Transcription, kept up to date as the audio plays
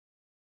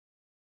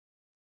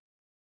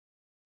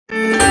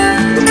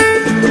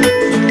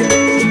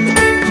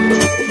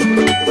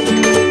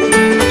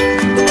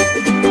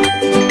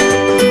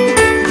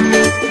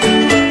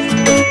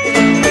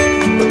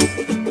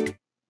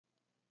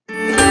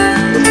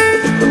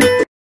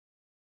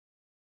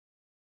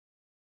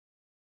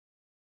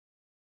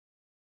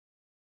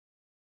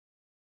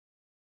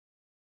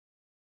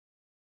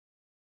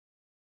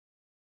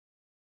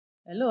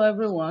Hello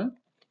everyone,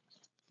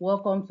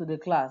 welcome to the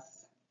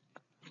class.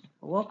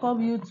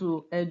 Welcome you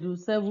to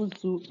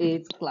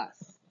EDU728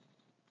 class.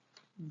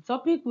 The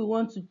topic we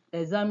want to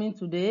examine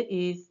today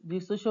is the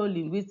social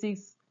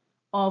linguistics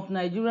of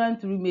Nigerian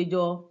three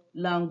major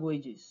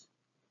languages.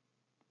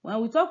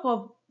 When we talk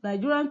of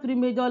Nigerian three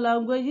major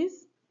languages,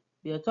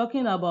 we are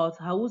talking about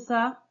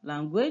HÁÚSÁ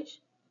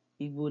language,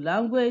 Igbo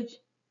language,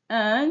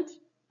 and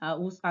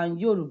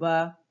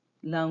Yorùbá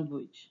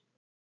language.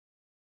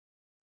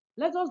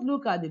 Let us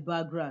look at the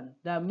background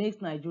that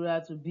makes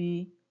Nigeria to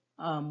be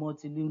a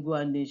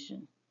multilingual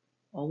nation,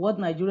 or what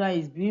Nigeria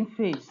is being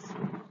faced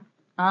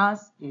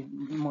as a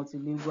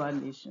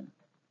multilingual nation.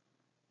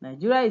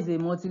 Nigeria is a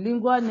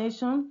multilingual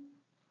nation,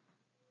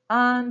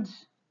 and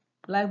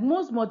like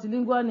most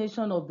multilingual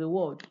nations of the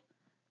world,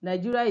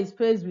 Nigeria is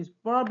faced with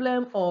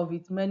problem of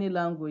its many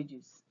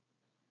languages.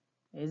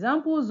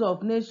 Examples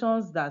of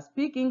nations that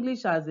speak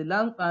English as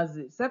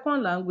a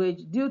second language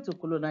due to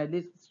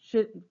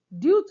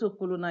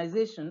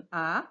colonization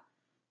are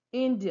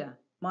India,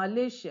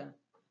 Malaysia,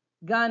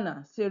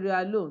 Ghana,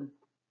 Sierra Leone,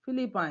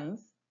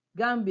 Philippines,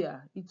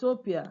 Gambia,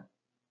 Ethiopia,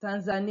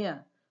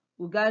 Tanzania,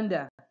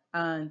 Uganda,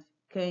 and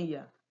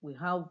Kenya. We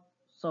have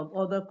some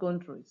other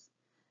countries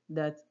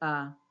that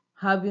are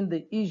having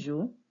the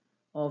issue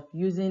of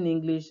using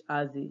English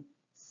as a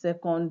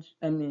second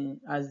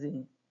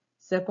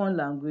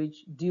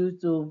language due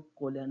to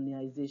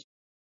colonization.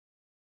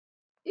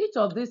 Each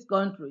of these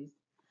countries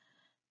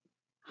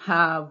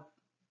has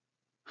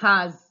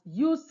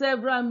used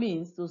several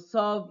means to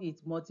solve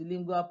its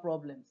multilingual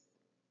problems.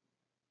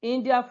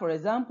 India, for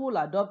example,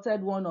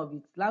 adopted one of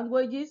its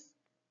languages,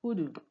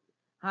 Urdu,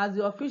 as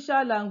the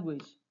official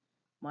language.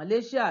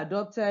 Malaysia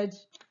adopted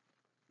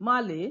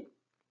Malay,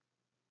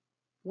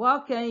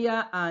 while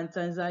Kenya and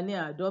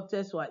Tanzania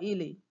adopted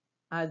Swahili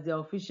as their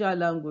official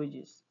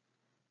languages.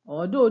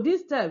 Although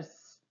these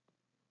steps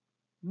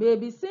may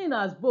be seen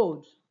as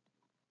bold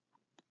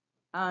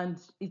and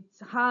it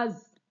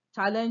has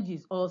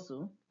challenges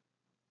also,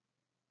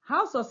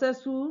 how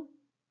successful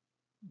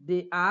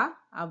they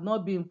have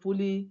not been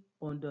fully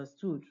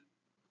understood.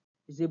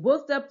 It's a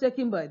bold step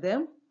taken by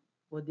them,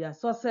 but their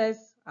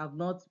success have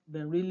not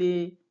been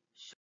really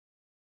shown.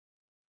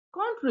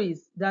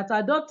 Countries that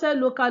adopted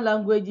local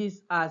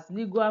languages as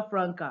lingua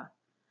franca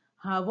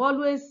have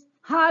always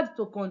had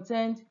to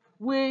contend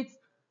with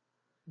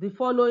the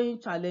following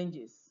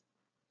challenges.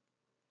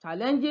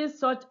 Challenges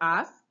such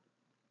as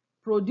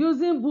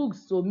producing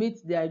books to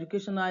meet their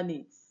educational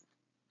needs,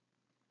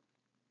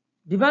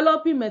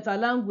 developing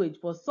meta-language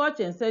for such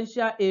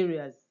essential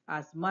areas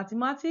as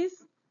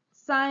mathematics,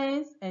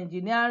 science,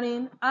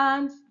 engineering,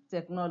 and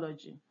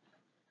technology,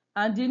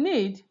 and the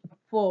need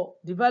for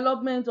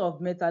development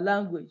of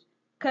meta-language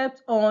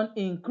kept on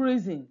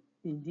increasing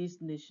in this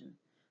nation.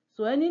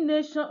 So any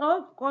nation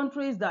or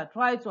countries that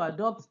try to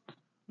adopt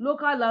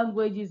local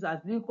languages as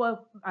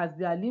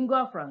their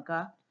lingua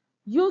franca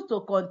used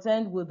to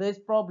contend with this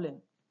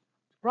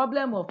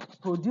problem of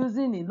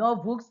producing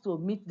enough books to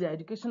meet their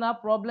educational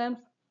problems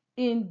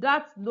in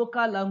that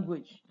local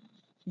language,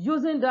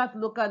 using that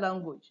local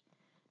language.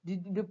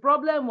 The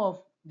problem of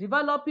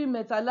developing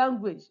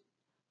meta-language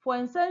for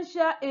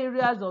essential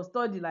areas of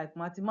study like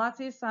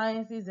mathematics,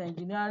 sciences,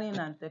 engineering,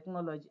 and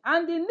technology,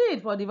 and the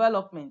need for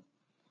development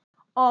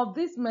of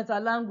this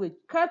meta-language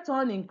kept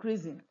on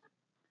increasing.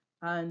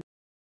 And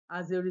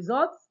as a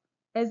result,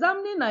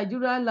 examining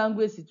Nigerian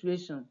language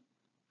situation,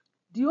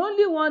 the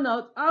only one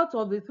out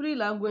of the three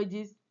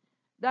languages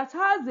that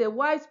has a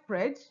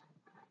widespread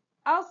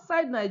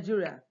outside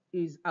Nigeria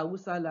is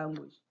HÁÚSÁ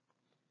language.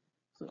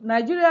 So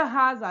Nigeria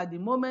has at the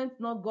moment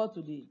not got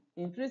to the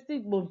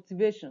intrinsic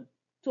motivation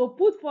to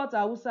put forth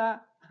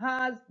HÁÚSÁ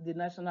as the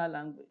national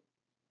language.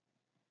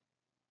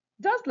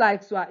 Just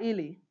like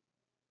Swahili,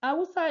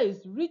 HÁÚSÁ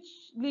is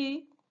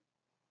richly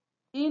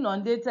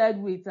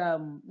inundated with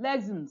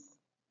lexemes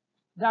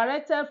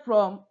directed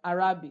from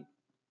Arabic.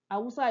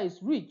 HÁÚSÁ is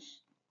rich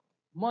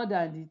more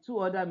than the two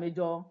other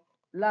major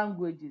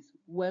languages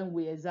when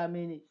we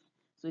examine it.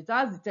 So it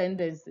has the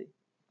tendency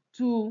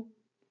to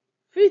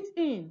fit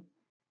in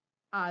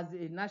as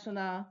a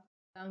national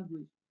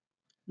language.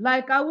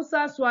 Like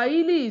HÁÚSÁ,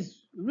 Swahili is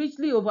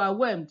richly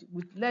overwhelmed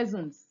with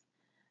lessons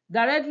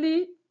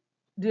directly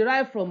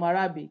derived from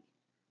Arabic,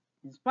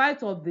 in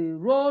spite of the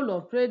role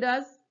of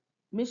traders,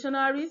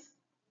 missionaries,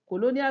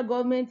 colonial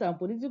government, and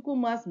political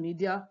mass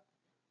media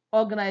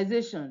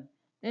organization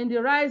in the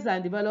rise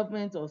and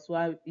development of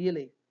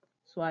Swahili.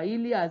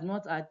 Swahili has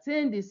not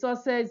attained the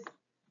success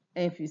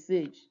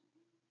envisaged.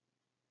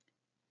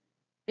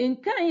 In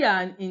Kenya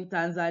and in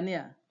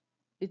Tanzania,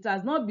 it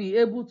has not been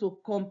able to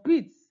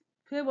compete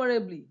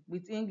favorably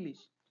with English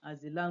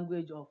as the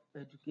language of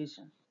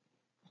education.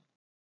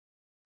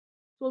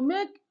 To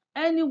make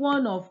any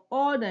one of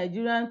all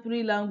Nigerian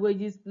three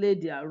languages play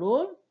their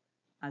role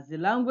as the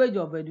language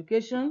of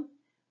education,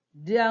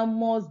 there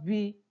must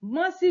be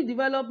massive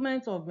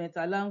development of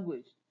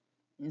meta-language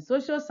in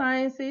social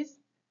sciences,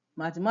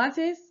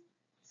 mathematics,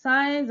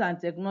 science and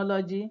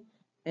technology,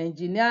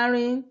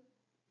 engineering,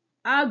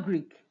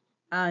 agric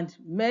and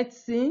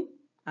medicine,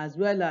 as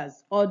well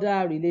as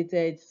other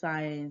related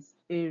science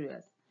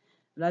areas.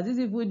 That is,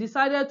 if we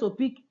decided to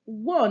pick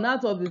one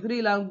out of the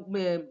three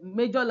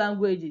major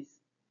languages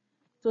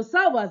to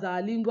serve as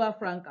our lingua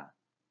franca,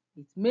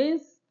 it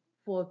means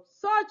for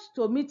such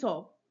to meet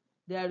up,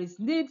 there is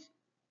need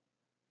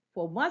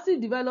for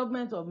massive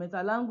development of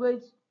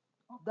meta-language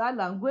of that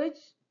language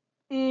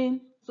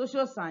in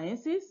social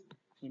sciences,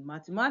 in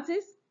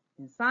mathematics,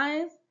 in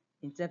science,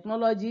 in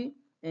technology,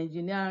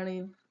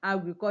 engineering,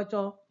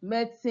 agriculture,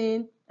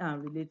 medicine,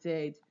 and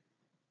related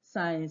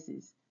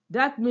sciences.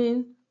 That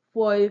means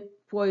for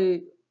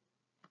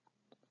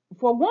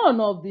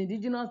one of the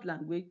indigenous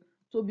language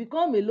to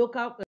become a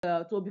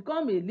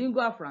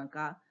lingua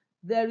franca,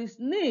 there is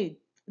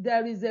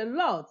a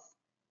lot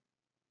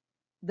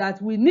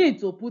that we need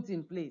to put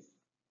in place.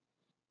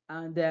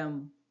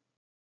 And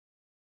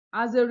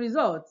as a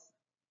result,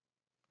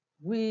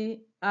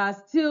 we are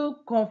still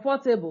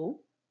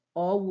comfortable,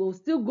 or will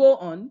still go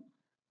on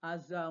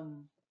as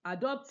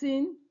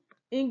adopting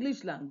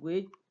English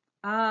language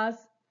as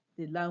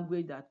the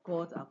language that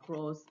cuts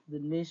across the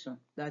nation,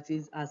 that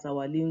is, as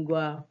our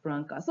lingua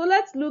franca. So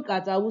let's look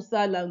at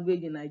Hausa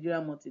language in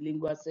Nigerian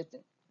multilingual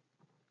setting.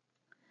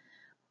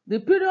 The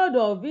period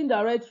of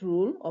indirect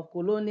rule of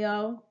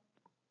colonial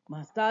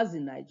masters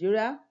in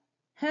Nigeria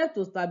helped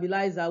to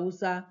stabilize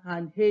Hausa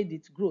and aid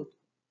its growth.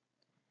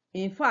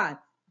 In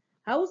fact,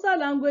 Hausa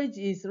language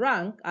is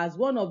ranked as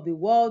one of the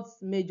world's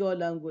major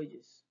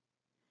languages.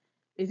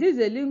 It is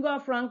a lingua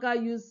franca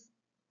used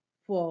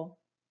for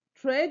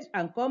trade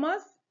and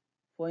commerce,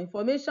 for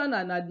information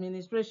and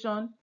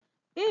administration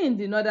in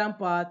the northern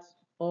part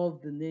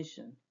of the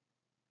nation.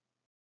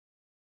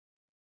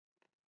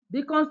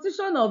 The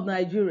Constitution of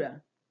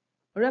Nigeria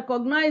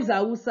recognizes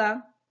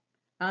Hausa,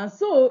 and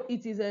so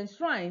it is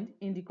enshrined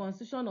in the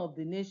Constitution of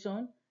the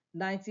Nation,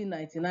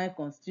 1999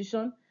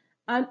 Constitution,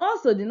 and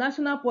also the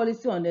National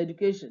Policy on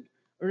Education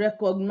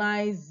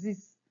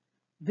recognizes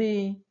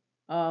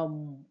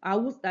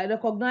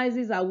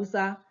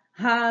Hausa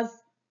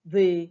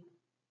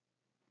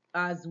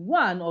as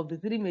one of the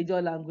three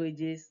major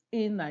languages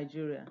in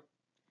Nigeria.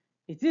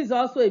 It is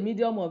also a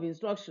medium of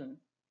instruction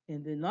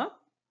in the north,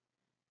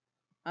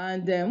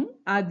 and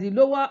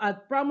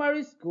at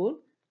primary school,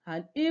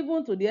 and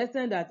even to the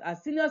extent that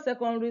at senior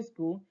secondary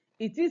school,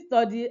 it is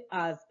studied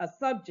as a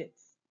subject,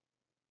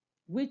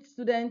 which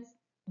students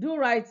do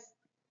write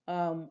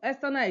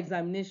external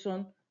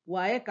examination,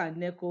 WAEC and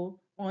NECO,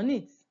 on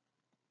it.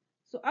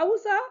 So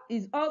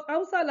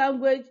Hausa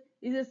language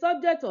is a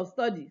subject of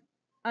study,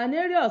 an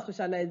area of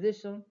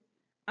specialization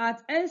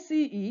at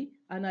NCE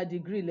and at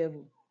degree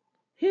level,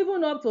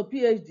 even up to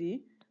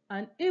PhD,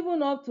 and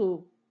even up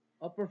to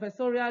a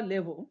professorial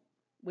level.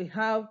 We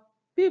have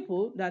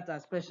people that are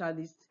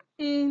specialists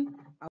in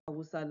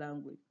Hausa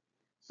language.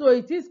 So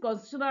it is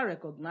constitutionally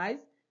recognized,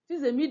 it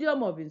is a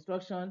medium of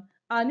instruction,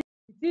 and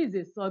it is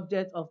a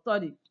subject of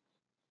study.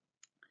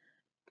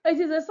 It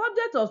is a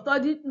subject of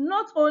study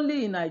not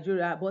only in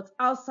Nigeria, but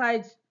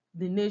outside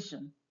the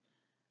nation.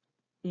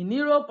 In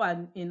Europe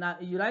and in the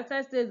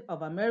United States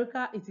of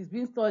America, it is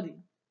being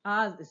studied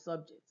as a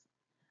subject.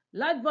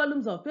 Large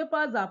volumes of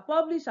papers are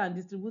published and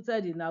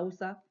distributed in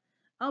Hausa,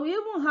 and we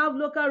even have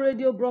local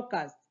radio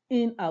broadcasts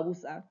in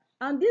Hausa,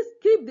 and this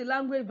keeps the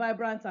language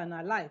vibrant and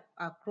alive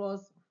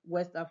across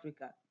West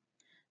Africa.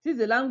 It is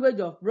a language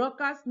of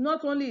broadcast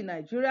not only in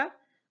Nigeria,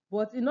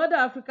 but in other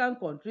African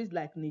countries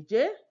like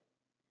Niger,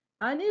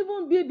 and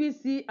even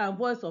BBC and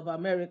Voice of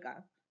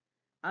America,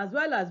 as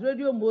well as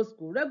Radio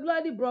Moscow,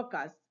 regularly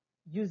broadcast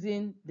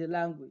using the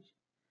language.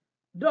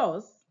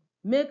 Thus,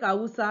 make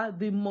Hausa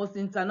the most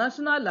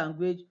international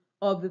language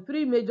of the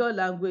three major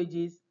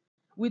languages,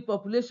 with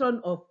population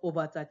of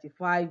over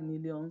 35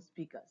 million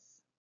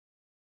speakers.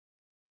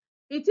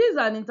 It is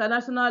an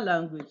international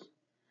language.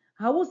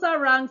 Hausa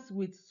ranks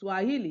with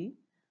Swahili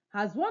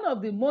as one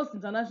of the most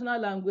international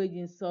languages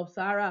in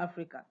sub-Saharan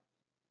Africa.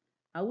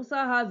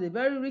 Hausa has a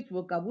very rich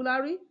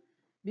vocabulary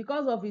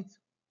because of its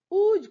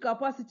huge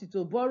capacity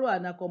to borrow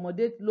and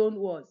accommodate loan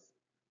words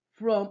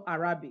from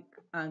Arabic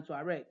and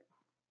Tuareg.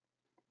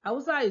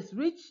 Hausa is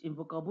rich in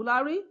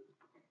vocabulary,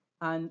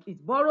 and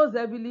it borrows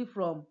heavily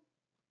from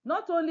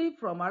not only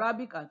from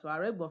Arabic and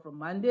Tuareg, but from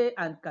Mande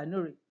and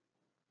Kanuri.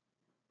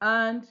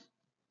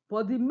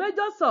 But the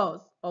major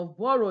source of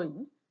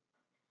borrowing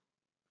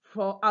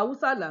for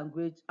Hausa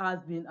language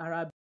has been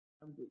Arabic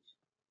language.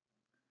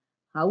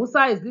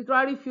 Hausa is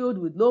literally filled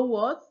with loan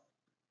words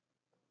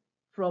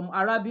from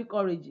Arabic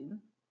origin.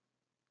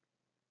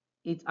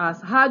 It has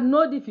had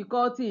no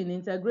difficulty in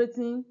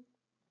integrating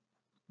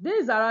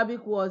these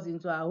Arabic words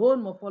into our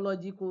own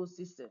morphological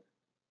system.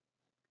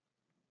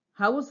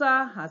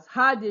 Hausa has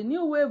had a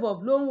new wave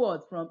of loan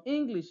words from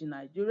English in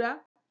Nigeria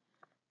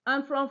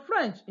and from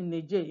French in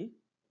Niger.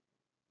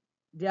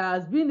 There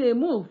has been a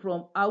move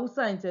from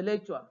Hausa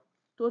intellectual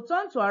to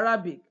turn to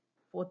Arabic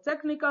for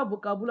technical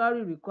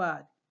vocabulary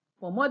required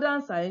for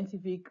modern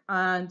scientific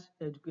and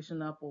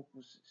educational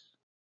purposes.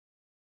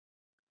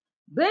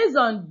 Based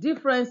on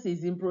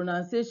differences in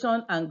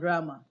pronunciation and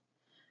grammar,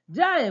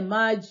 there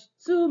emerged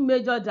two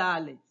major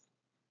dialects,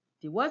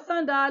 the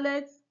Western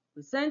dialect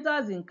with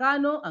centers in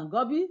Kano and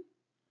Gobi,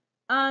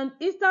 and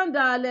Eastern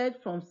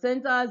dialect from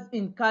centers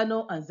in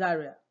Kano and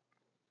Zaria.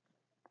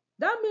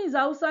 That means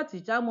Hausa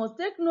teacher must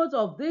take note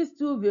of these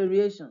two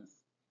variations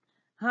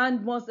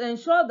and must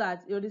ensure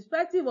that,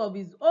 irrespective of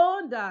his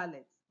own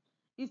dialect,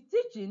 his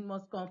teaching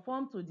must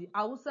conform to the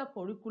Hausa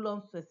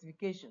curriculum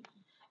specification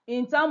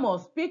in terms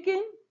of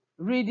speaking,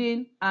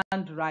 reading,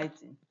 and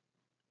writing.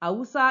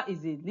 Hausa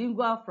is a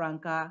lingua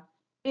franca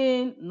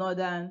in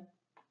northern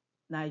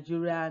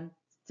Nigerian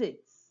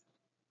states.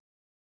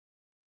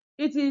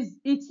 Its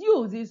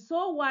use is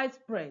so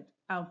widespread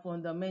and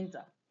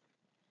fundamental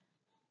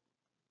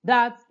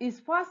that it's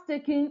fast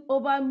taking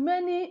over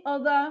many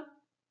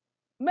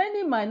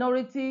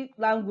minority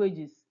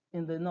languages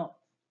in the north.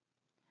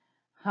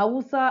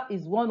 Hausa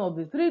is one of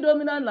the three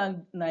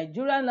dominant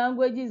Nigerian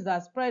languages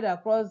that spread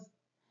across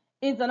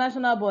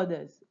international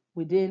borders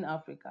within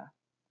Africa.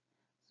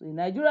 So a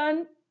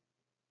Nigerian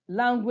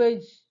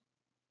language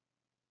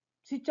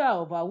teacher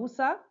of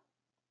Hausa,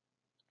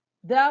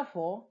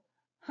 therefore,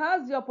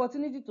 has the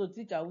opportunity to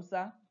teach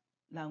Hausa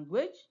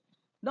language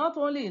not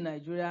only in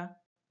Nigeria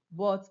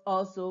but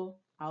also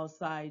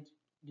outside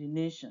the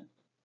nation.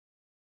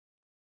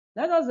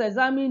 Let us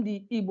examine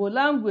the Igbo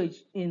language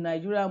in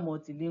Nigerian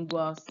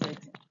multilingual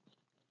setting.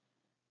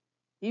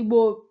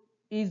 Igbo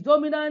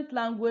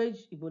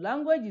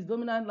language is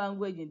dominant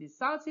language in the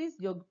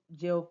southeast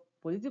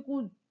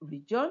geopolitical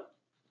region.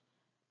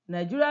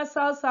 Nigeria's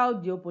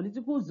south-south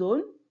geopolitical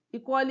zone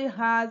equally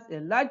has a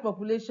large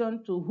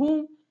population to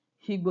whom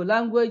Igbo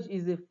language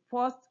is the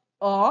first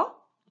or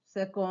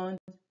second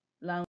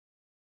language.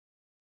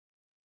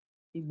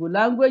 Igbo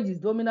language is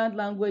dominant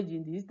language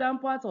in the eastern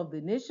part of the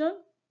nation.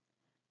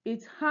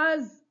 It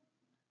has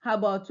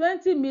about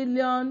 20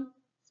 million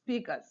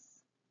speakers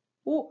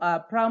who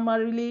are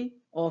primarily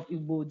of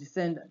Igbo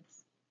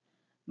descendants.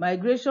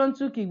 Migration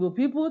took Igbo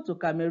people to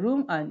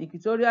Cameroon and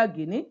Equatorial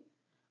Guinea,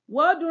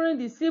 while during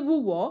the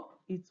Civil War,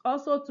 it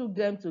also took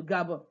them to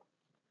Gabon.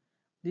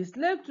 The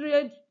slave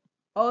trade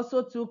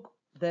also took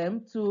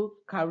them to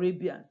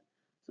Caribbean.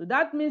 So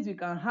that means we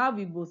can have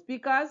Igbo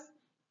speakers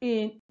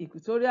in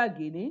Equatorial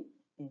Guinea,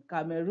 in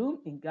Cameroon,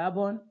 in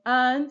Gabon,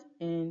 and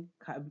in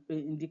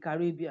the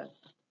Caribbean.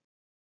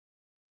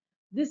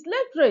 The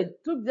slave trade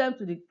took them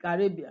to the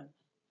Caribbean.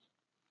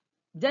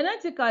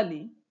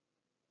 Genetically,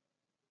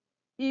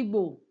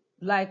 Igbo,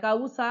 like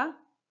Hausa,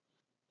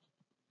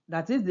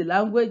 that is the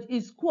language,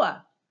 is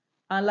Kwa,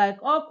 and like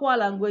all Kwa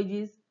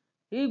languages,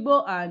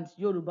 Igbo and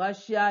Yoruba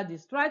share the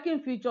striking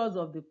features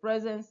of the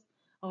presence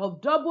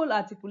of double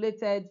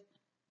articulated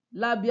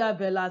labial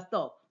velar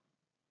stop.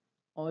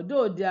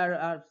 Although there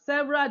are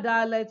several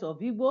dialects of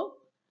Igbo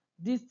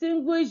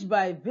distinguished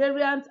by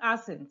variant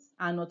accents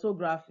and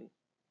orthography,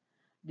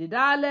 the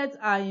dialects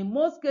are in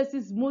most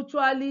cases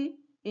mutually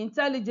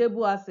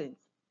intelligible accents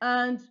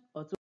and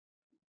orthography.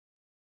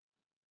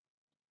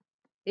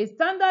 A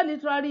standard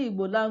literary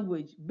Igbo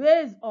language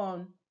based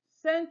on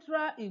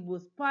Central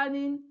Igbo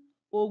spanning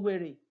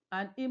Owerri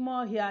and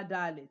Imo-Hia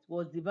dialect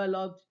was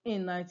developed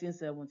in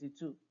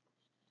 1972.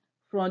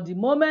 From the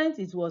moment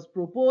it was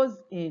proposed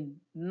in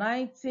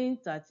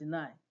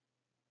 1939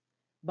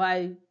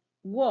 by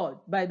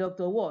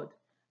Dr. Ward,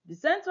 the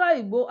Central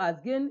Igbo has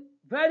gained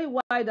very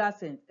wide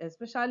accent,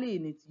 especially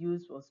in its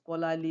use for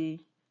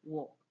scholarly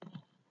work.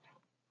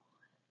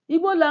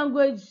 Igbo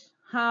language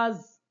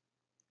has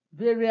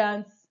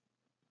variant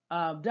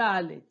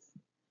dialects,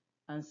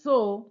 and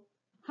so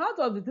out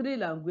of the three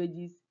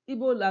languages,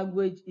 Igbo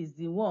language is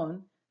the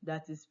one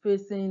that is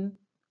facing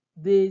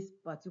this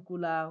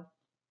particular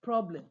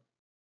problem.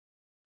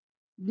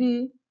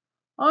 The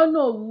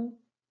Onowu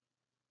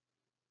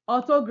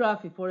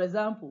orthography, for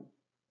example,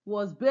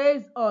 was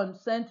based on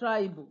Central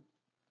Igbo.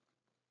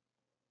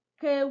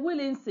 K.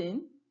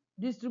 Williamson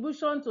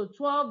distribution to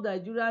 12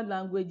 Nigerian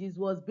languages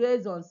was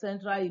based on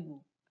Central Igbo.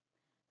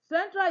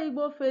 Central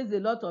Igbo faced a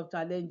lot of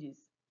challenges.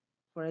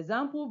 For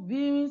example,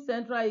 viewing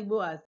Central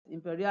Igbo as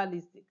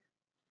imperialistic.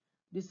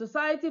 The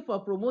Society for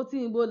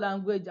Promoting Igbo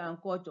Language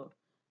and Culture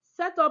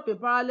set up a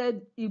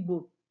parallel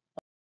Igbo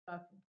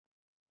orthography.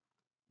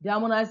 The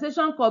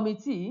Harmonization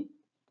Committee,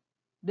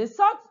 they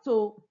sought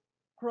to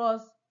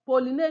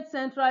cross-pollinate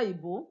Central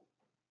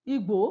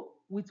Igbo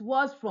with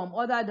words from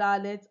other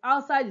dialects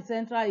outside the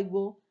Central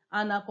Igbo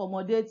and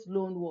accommodate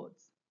loan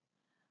words.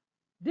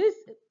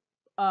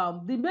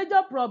 The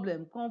major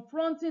problem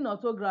confronting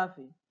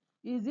orthography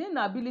is the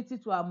inability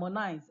to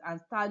harmonize and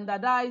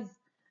standardize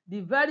the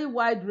very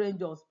wide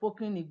range of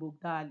spoken Igbo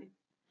dialects.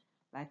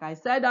 Like I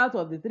said, out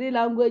of the three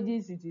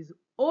languages, it is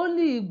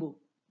only Igbo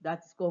that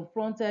is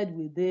confronted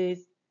with this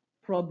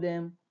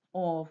problem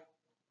of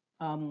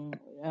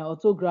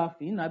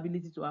orthography,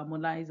 inability to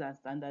harmonize and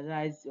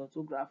standardize the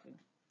orthography.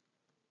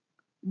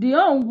 The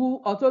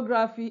Ongu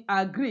orthography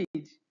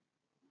agreed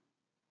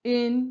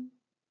in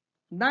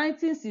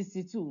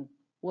 1962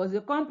 was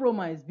a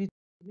compromise between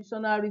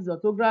missionaries'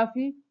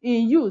 orthography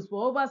in use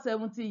for over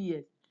 70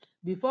 years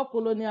before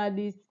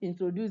colonialists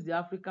introduced the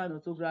African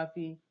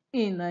orthography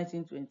in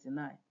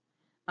 1929.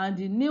 And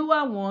the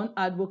newer one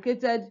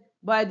advocated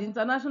by the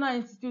International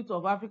Institute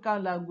of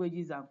African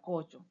Languages and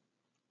Culture.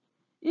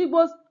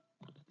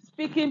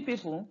 Igbo-speaking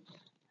people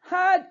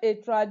had a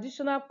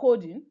traditional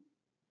coding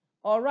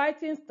or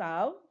writing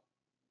style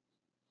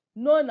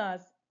known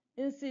as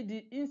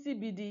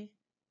INCBD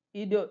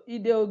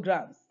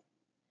ideograms.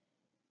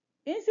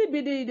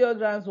 INCBD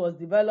ideograms was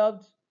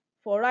developed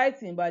for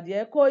writing by the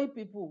Ekoi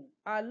people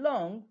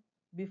long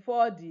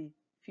before the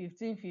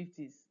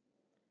 1550s.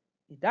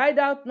 It died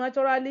out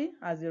naturally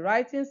as a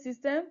writing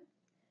system.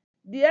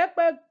 The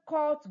Ekpe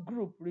cult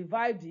group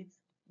revived it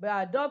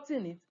by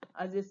adopting it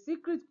as a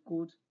secret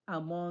code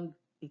among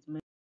its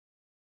members.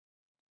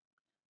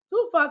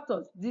 Two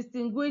factors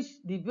distinguish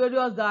the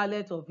various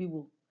dialects of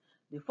Igbo.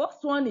 The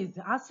first one is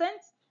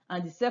accent,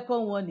 and the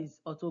second one is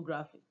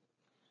orthography.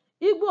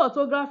 Igbo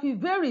orthography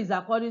varies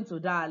according to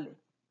dialect.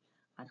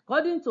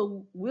 According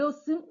to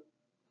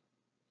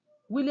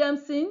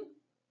Williamson,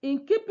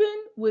 in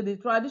keeping with the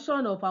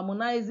tradition of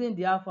harmonizing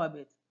the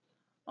alphabet,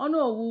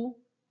 Onowu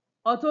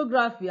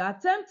orthography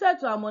attempted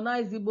to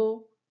harmonize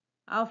Igbo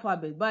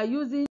alphabet by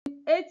using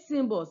 8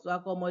 symbols to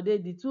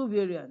accommodate the two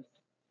variants.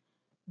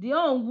 The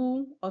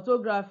Onwu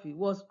orthography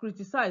was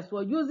criticized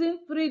for using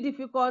 3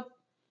 difficult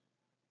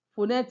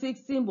phonetic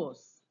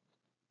symbols.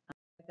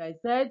 Like I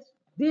said,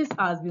 this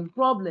has been a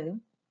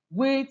problem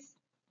with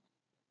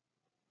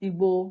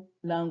Igbo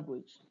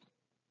language.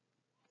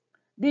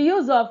 The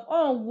use of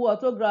Onwu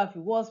orthography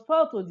was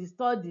felt to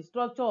distort the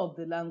structure of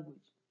the language.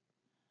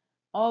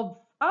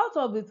 Out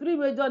of the 3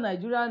 major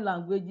Nigerian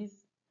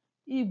languages,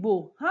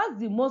 Igbo has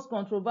the most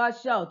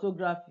controversial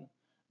orthography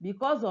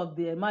because of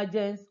the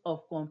emergence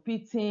of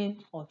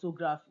competing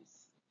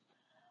orthographies.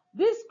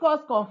 This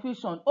caused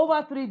confusion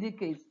over 3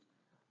 decades,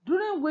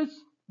 during which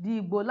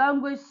the Igbo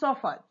language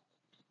suffered.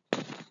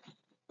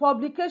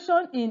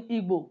 Publication in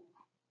Igbo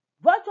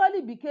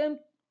virtually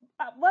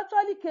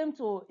came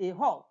to a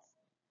halt.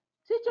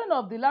 Teaching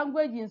of the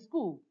language in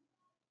school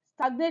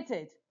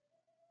stagnated,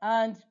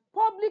 and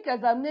public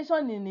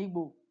examination in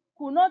Igbo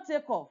could not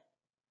take off,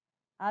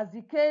 as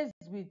the case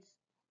with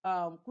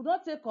could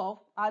not take off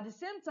at the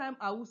same time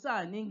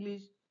HÁÚSÁ and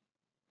English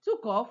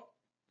took off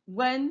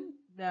when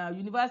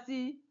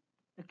the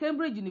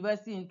Cambridge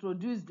University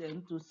introduced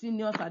them to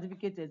senior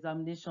certificate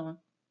examination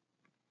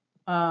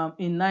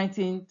in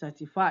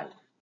 1935.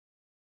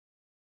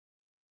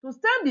 To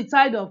stem the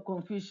tide of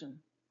confusion,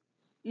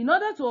 in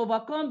order to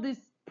overcome this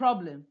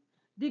problem,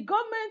 the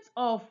government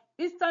of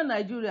Eastern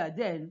Nigeria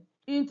then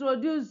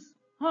introduced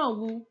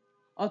Onwu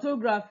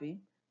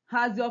orthography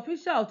as the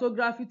official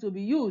orthography to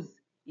be used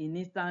in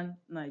Eastern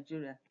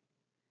Nigeria.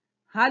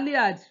 Hardly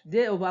had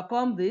they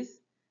overcome this,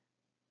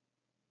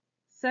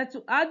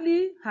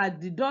 hardly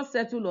had the dust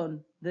settled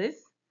on this,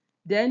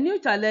 then new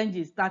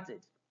challenges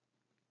started.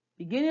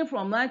 Beginning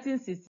from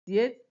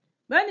 1968,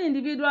 when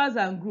individuals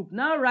and groups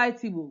now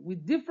write Igbo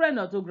with different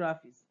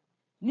orthographies,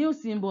 new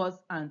symbols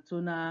and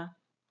tonal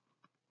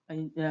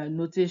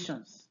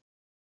notations,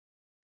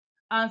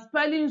 and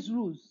spelling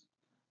rules,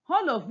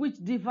 all of which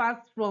differs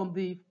from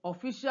the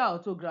official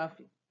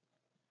orthography.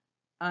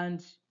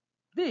 And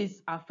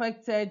this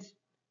affected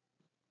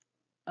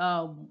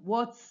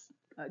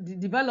the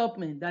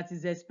development that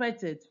is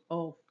expected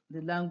of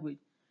the language.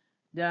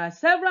 There are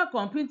several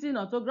competing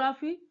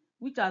orthography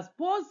which have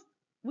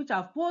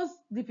posed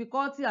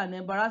difficulty and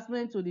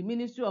embarrassment to the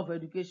Ministry of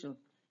Education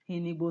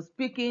in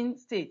Igbo-speaking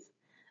states,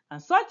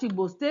 and such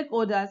Igbo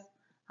stakeholders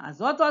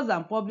as authors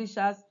and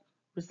publishers,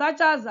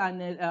 researchers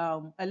and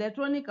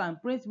electronic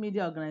and print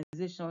media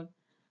organizations,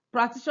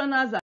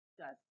 practitioners and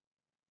teachers,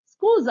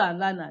 schools and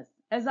learners,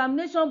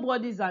 examination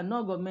bodies and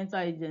non-governmental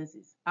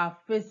agencies are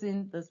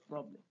facing this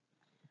problem.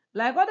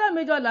 Like other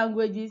major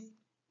languages,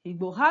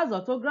 Igbo has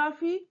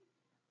orthography,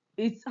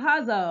 it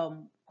has a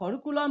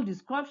curriculum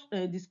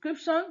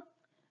description,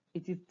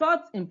 it is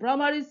taught in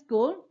primary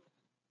school,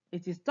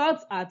 it is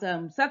taught at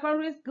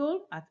secondary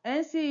school, at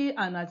NCE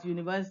and at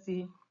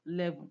university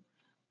level.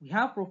 We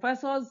have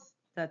professors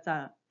that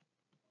are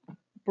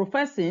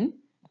professing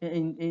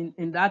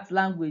in that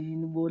language,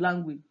 in Igbo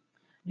language.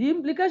 The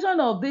implication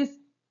of this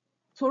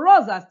to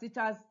us as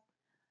teachers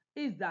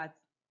is that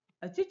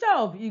a teacher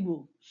of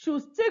Igbo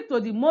should stick to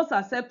the most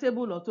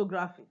acceptable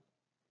orthography,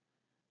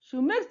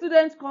 should make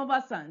students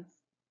conversant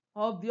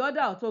of the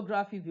other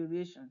orthographical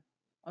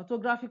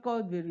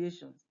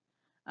variations,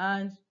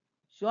 and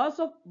should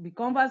also be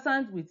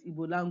conversant with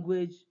Igbo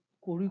language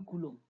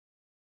curriculum.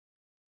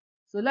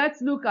 So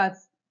let's look at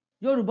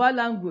Yoruba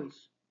language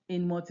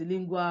in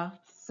multilingual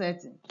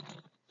setting.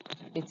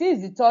 It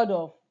is the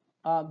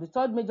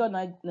third major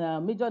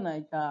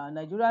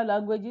Nigerian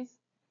languages.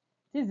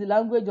 It is the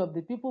language of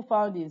the people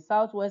found in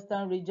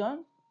southwestern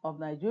region of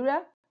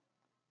Nigeria.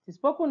 It is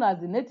spoken as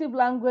the native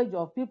language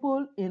of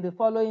people in the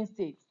following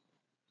states: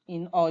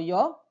 in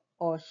Oyo,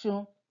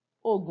 Osun,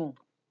 Ogun,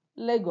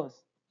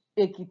 Lagos,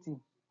 Ekiti,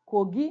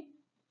 Kogi,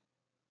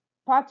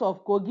 part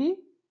of Kogi.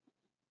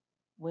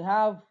 We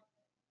have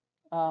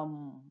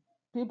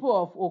people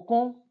of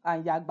Okun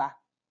and Yagba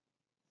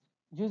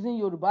using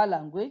Yoruba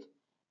language.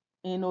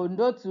 In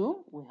Ondo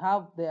too, we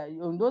have the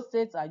Ondo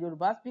states are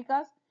Yoruba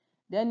speakers.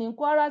 Then in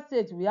Kwara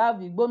State, we have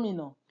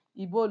Igbomina,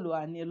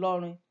 Ibolo, and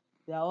Ilorin.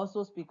 They are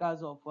also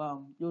speakers of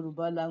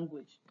Yoruba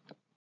language.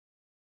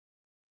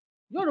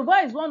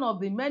 Yoruba is one of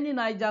the many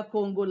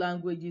Niger-Congo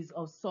languages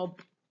of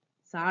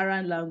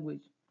sub-Saharan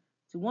language.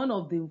 It's one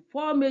of the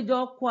 4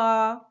 major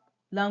core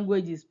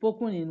languages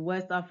spoken in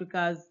West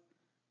African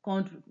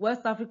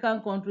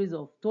countries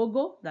of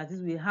Togo. That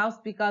is, we have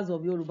speakers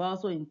of Yoruba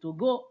also in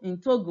Togo.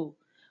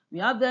 We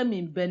have them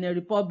in Benin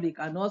Republic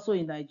and also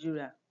in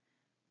Nigeria.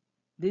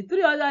 The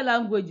 3 other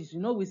languages,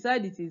 we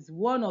said it is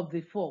one of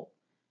the 4.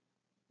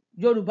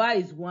 Yoruba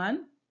is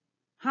one,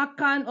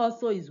 Akan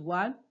also is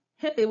one,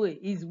 Hetewe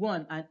is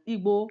one, and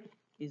Igbo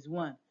is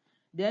one.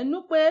 Then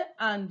Nupe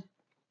and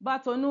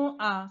Batonu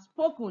are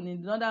spoken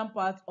in the northern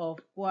part of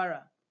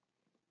Kwara.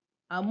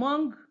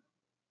 Among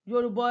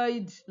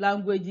Yoruboid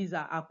languages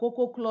are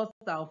Akoko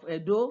cluster of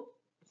Edo,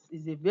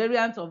 is a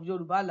variant of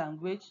Yoruba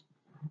language.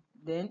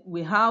 Then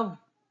we have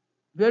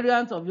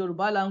variants of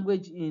Yoruba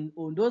language in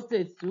Ondo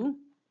State too.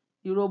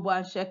 Yoruba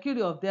and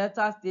Shekiri of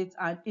Delta State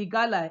and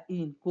Igala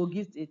in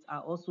Kogi State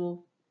are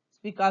also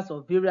speakers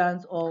of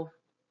variants of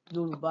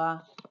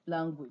Yoruba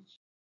language.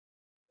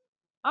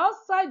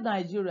 Outside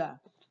Nigeria,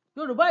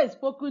 Yoruba is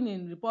spoken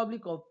in the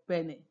Republic of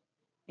Benin,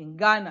 in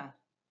Ghana,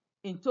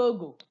 in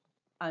Togo,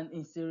 and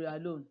in Sierra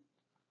Leone.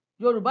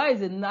 Yoruba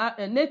is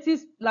a native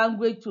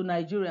language to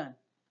Nigerian.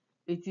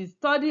 Its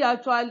study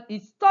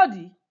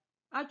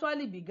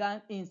actually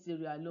began in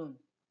Sierra Leone.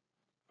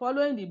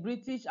 Following the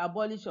British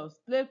abolition of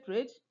slave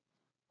trade,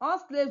 all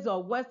slaves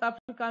of West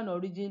African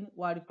origin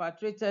were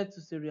repatriated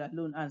to Sierra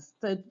Leone and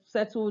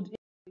settled in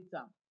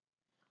Freetown.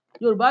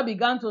 Yoruba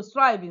began to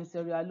thrive in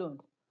Sierra Leone,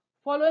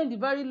 following the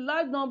very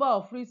large number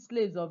of free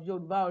slaves of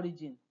Yoruba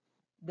origin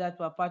that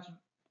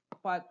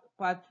were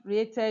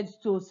repatriated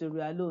to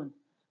Sierra Leone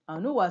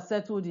and who were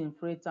settled in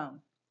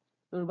Freetown.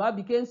 Yoruba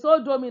became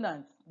so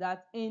dominant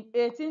that in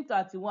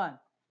 1831, it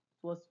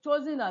was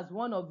chosen as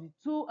one of the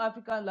 2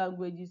 African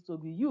languages to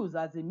be used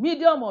as a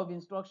medium of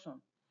instruction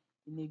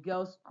in a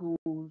girls'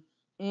 school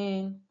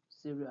in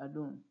Sierra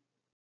Leone.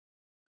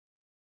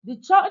 The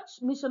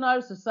Church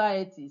Missionary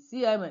Society,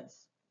 CMS,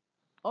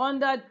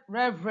 under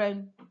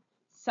Reverend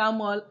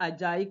Samuel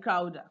Ajayi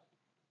Crowther,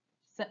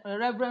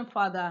 Reverend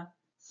Father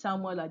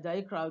Samuel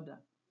Ajayi Crowther,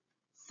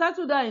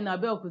 settled down in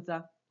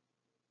Abeokuta,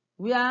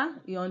 where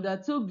he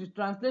undertook the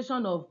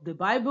translation of the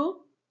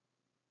Bible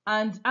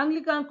and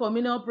Anglican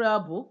Communion Prayer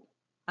Book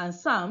and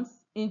Psalms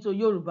into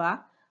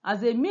Yoruba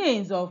as a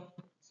means of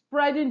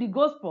spreading the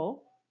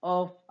gospel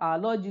of our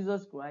Lord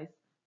Jesus Christ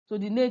to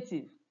the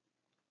native.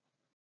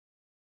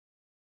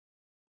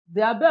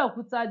 The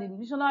Abeokuta,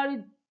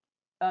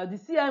 the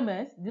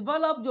CMS,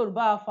 developed Yoruba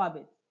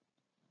alphabet,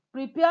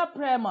 prepared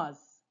primers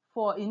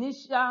for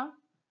initial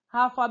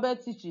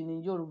alphabet teaching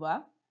in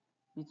Yoruba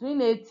between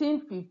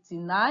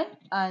 1859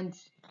 and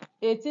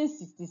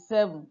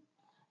 1867.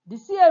 The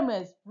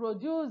CMS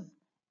produced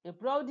a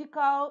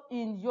periodical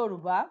in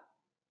Yoruba,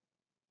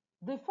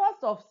 the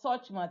first of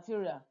such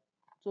material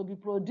to be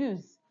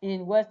produced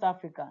in West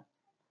Africa.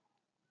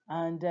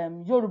 And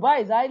Yoruba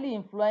is highly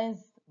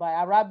influenced by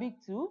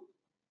Arabic too.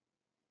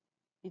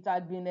 It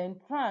had been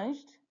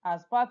entrenched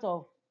as part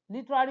of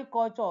literary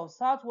culture of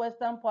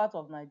southwestern part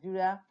of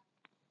Nigeria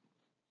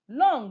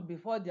long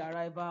before the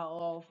arrival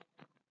of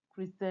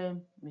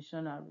Christian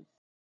missionaries.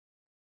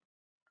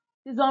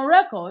 It is on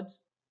record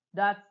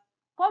that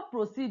court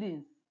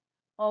proceedings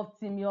of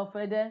Timi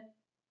Ofede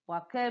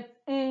were kept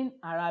in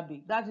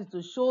Arabic. That is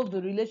to show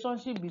the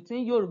relationship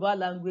between Yoruba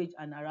language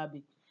and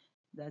Arabic.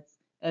 That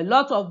a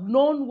lot of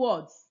known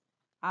words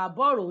are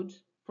borrowed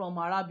from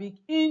Arabic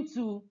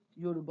into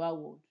Yoruba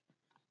word.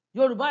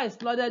 Yoruba is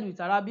flooded with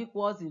Arabic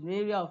words in the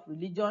area of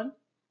religion,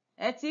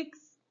 ethics,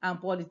 and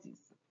politics.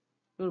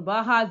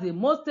 Yoruba has the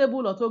most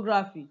stable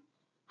orthography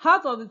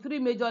out of the 3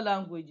 major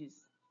languages.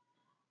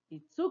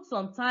 It took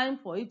some time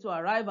for it to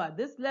arrive at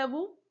this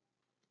level,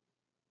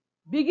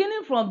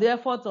 beginning from the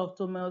efforts of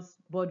Thomas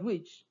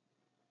Bodwich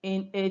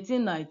in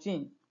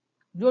 1819.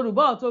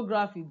 Yoruba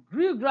orthography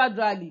grew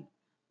gradually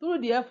through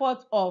the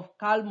efforts of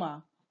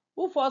Kalma,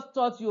 who first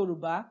taught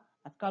Yoruba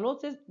at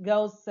Kalote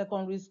Girls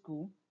Secondary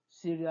School,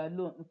 Sierra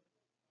Leone,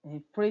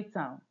 in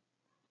Freetown.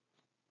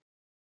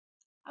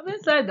 Having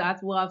said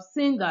that, we have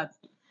seen that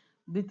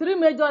the 3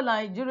 major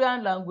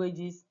Nigerian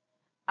languages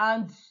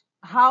and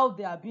how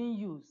they are being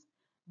used,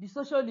 the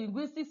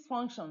sociolinguistics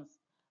functions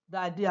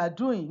that they are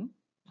doing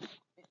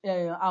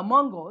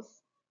among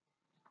us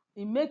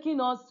in making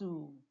us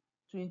to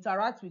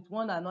interact with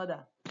one another,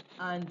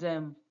 and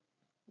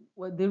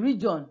the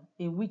region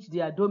in which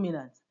they are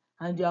dominant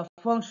and their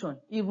function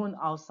even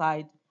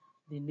outside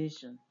the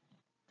nation.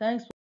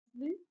 Thanks for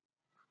listening.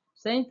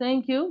 Saying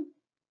thank you.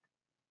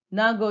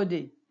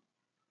 Nagode.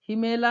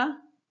 Himela.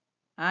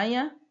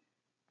 Anya.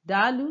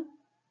 Dalu.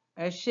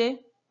 Eshe.